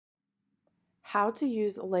How to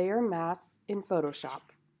use layer masks in Photoshop.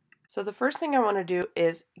 So the first thing I want to do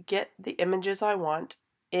is get the images I want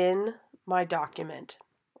in my document.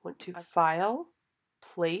 I went to File,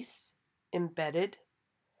 Place, Embedded.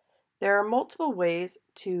 There are multiple ways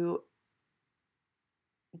to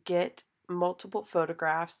get multiple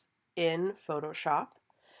photographs in Photoshop.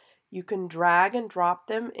 You can drag and drop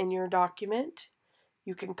them in your document.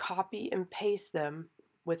 You can copy and paste them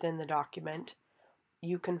within the document.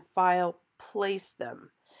 You can file place them.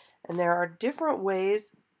 And there are different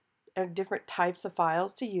ways and different types of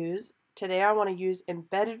files to use. Today I want to use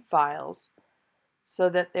embedded files so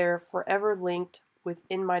that they're forever linked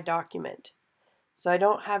within my document. So I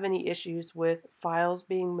don't have any issues with files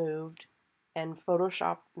being moved and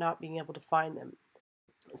Photoshop not being able to find them.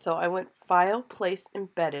 So I went File, Place,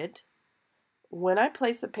 Embedded. When I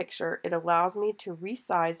place a picture, it allows me to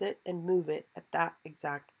resize it and move it at that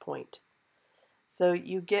exact point. So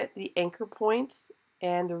you get the anchor points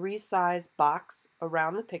and the resize box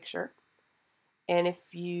around the picture. And if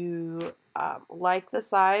you like the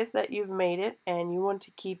size that you've made it and you want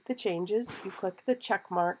to keep the changes, you click the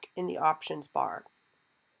check mark in the options bar.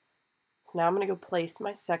 So now I'm going to go place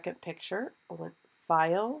my second picture. I went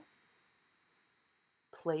File,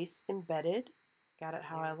 Place Embedded. Got it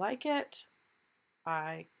how I like it.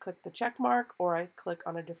 I click the check mark or I click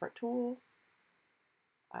on a different tool.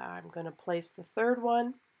 I'm going to place the third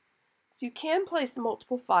one. So you can place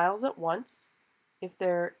multiple files at once if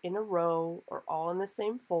they're in a row or all in the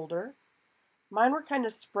same folder. Mine were kind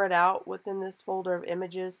of spread out within this folder of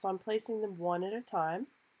images, so I'm placing them one at a time.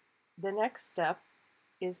 The next step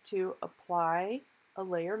is to apply a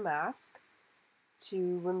layer mask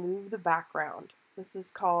to remove the background. This is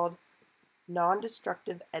called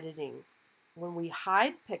non-destructive editing, when we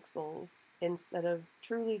hide pixels instead of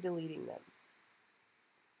truly deleting them.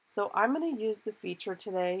 So I'm going to use the feature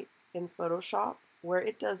today in Photoshop where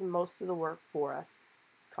it does most of the work for us.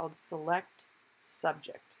 It's called Select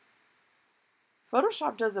Subject.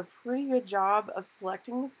 Photoshop does a pretty good job of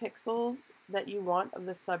selecting the pixels that you want of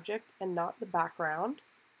the subject and not the background,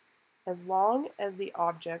 as long as the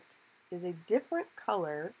object is a different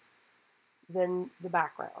color than the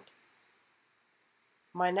background.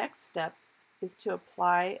 My next step is to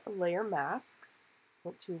apply a layer mask.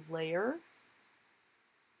 Go to Layer.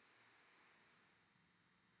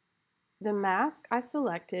 The mask I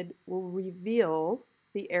selected will reveal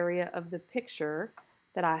the area of the picture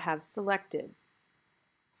that I have selected.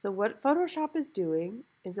 So what Photoshop is doing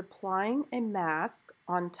is applying a mask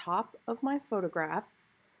on top of my photograph.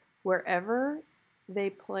 Wherever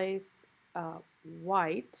they place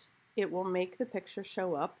white, it will make the picture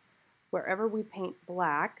show up. Wherever we paint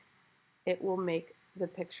black, it will make the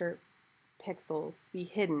picture pixels be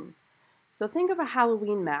hidden. So think of a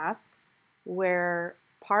Halloween mask where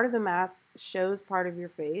part of the mask shows part of your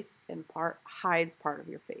face and part hides part of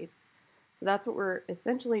your face. So that's what we're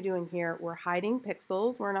essentially doing here. We're hiding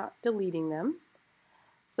pixels, we're not deleting them.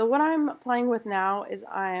 So what I'm playing with now is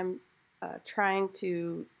I am trying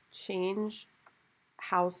to change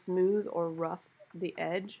how smooth or rough the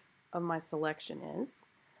edge of my selection is.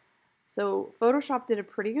 So Photoshop did a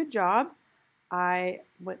pretty good job. I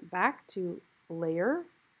went back to Layer,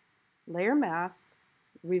 Layer Mask,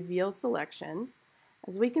 Reveal Selection.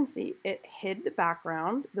 As we can see, it hid the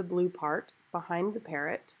background, the blue part, behind the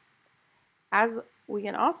parrot. As we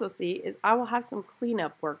can also see is I will have some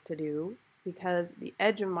cleanup work to do because the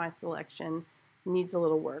edge of my selection needs a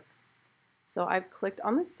little work. So I've clicked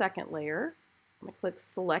on the second layer. I'm going to click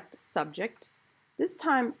Select Subject. This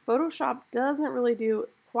time Photoshop doesn't really do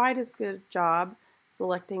quite as good a job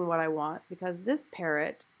selecting what I want because this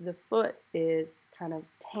parrot, the foot is kind of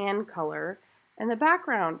tan color and the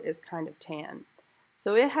background is kind of tan.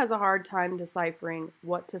 So it has a hard time deciphering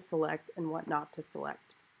what to select and what not to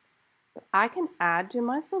select. But I can add to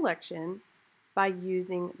my selection by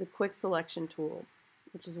using the Quick Selection tool,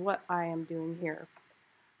 which is what I am doing here.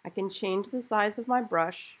 I can change the size of my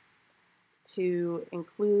brush to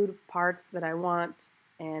include parts that I want,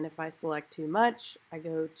 and if I select too much, I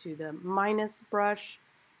go to the minus brush,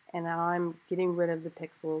 and now I'm getting rid of the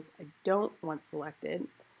pixels I don't want selected.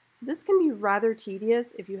 So this can be rather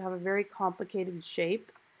tedious if you have a very complicated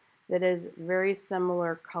shape that is very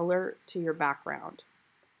similar color to your background.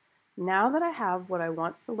 Now that I have what I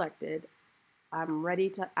want selected, I'm ready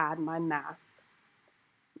to add my mask.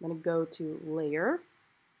 I'm going to go to Layer,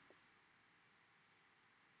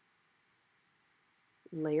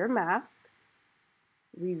 Layer Mask,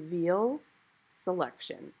 Reveal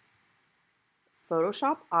Selection.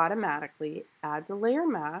 Photoshop automatically adds a layer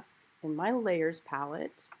mask in my Layers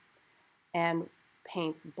palette and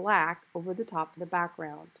paints black over the top of the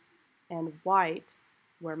background. and white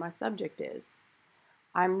where my subject is.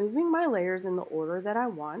 I'm moving my layers in the order that I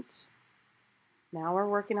want. Now we're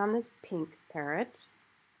working on this pink parrot.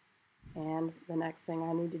 And the next thing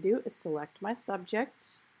I need to do is select my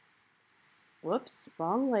subject. Whoops,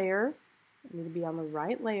 wrong layer. I need to be on the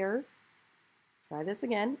right layer. Try this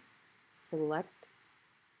again. Select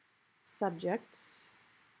subject.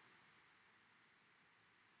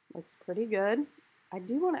 Looks pretty good. I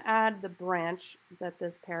do want to add the branch that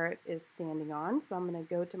this parrot is standing on, so I'm going to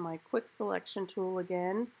go to my quick selection tool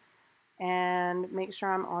again and make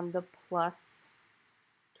sure I'm on the plus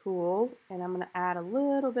tool, and I'm going to add a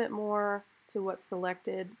little bit more to what's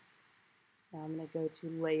selected. Now I'm going to go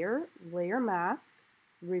to layer, layer mask,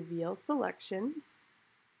 reveal selection.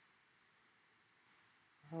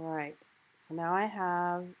 All right, so now I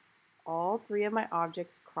have all three of my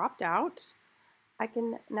objects cropped out. I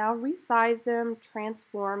can now resize them,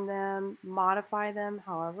 transform them, modify them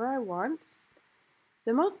however I want.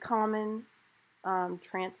 The most common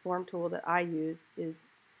transform tool that I use is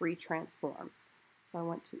free transform. So I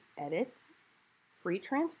went to edit, free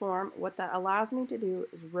transform. What that allows me to do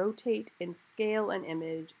is rotate and scale an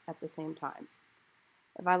image at the same time.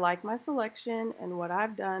 If I like my selection and what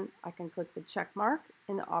I've done, I can click the check mark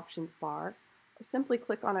in the options bar or simply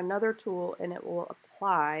click on another tool and it will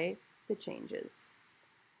apply the changes.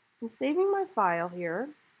 I'm saving my file here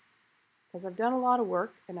because I've done a lot of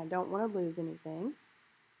work and I don't want to lose anything.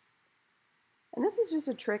 And this is just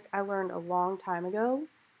a trick I learned a long time ago.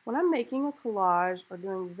 When I'm making a collage or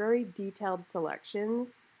doing very detailed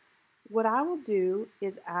selections, what I will do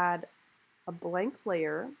is add a blank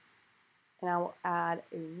layer and I will add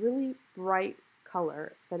a really bright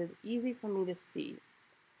color that is easy for me to see.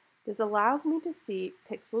 This allows me to see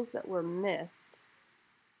pixels that were missed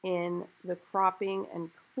in the cropping and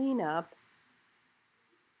cleanup,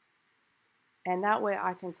 and that way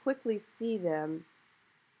I can quickly see them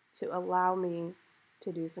to allow me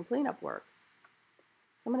to do some cleanup work.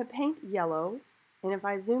 So I'm going to paint yellow, and if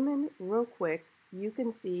I zoom in real quick, you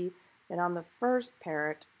can see that on the first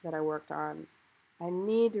parrot that I worked on, I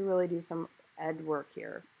need to really do some edge work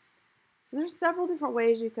here. So there's several different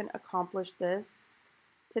ways you can accomplish this.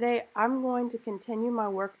 Today I'm going to continue my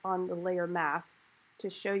work on the layer masks to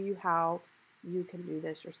show you how you can do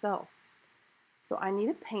this yourself. So I need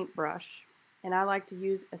a paintbrush, and I like to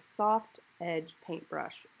use a soft edge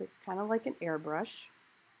paintbrush. It's kind of like an airbrush,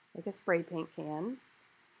 like a spray paint can.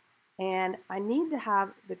 And I need to have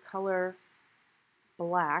the color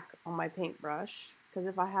black on my paintbrush, because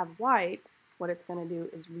if I have white, what it's going to do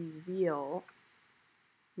is reveal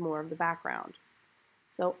more of the background.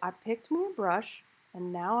 So I picked me a brush,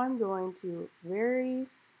 and now I'm going to very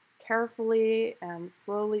carefully and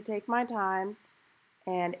slowly take my time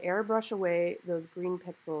and airbrush away those green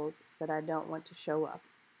pixels that I don't want to show up.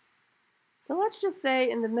 So let's just say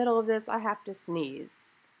in the middle of this I have to sneeze,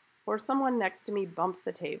 or someone next to me bumps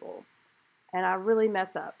the table, and I really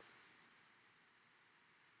mess up.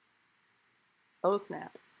 Oh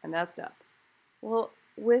snap, I messed up. Well,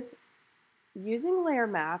 with using layer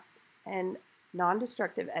masks and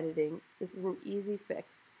non-destructive editing, this is an easy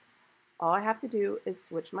fix. All I have to do is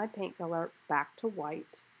switch my paint color back to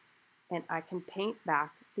white, and I can paint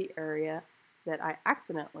back the area that I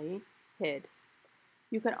accidentally hid.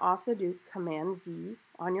 You can also do Command Z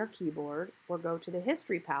on your keyboard or go to the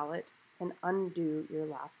history palette and undo your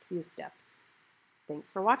last few steps.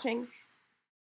 Thanks for watching.